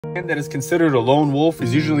A man that is considered a lone wolf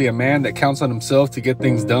is usually a man that counts on himself to get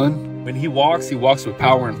things done. When he walks with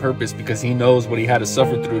power and purpose because he knows what he had to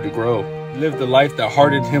suffer through to grow. He lived a life that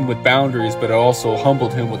hardened him with boundaries, but it also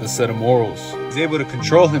humbled him with a set of morals. He's able to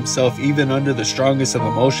control himself even under the strongest of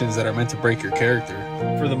emotions that are meant to break your character.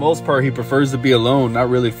 For the most part, he prefers to be alone, not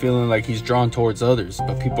really feeling like he's drawn towards others,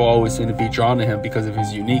 but people always seem to be drawn to him because of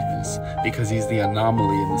his uniqueness, because he's the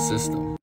anomaly in the system.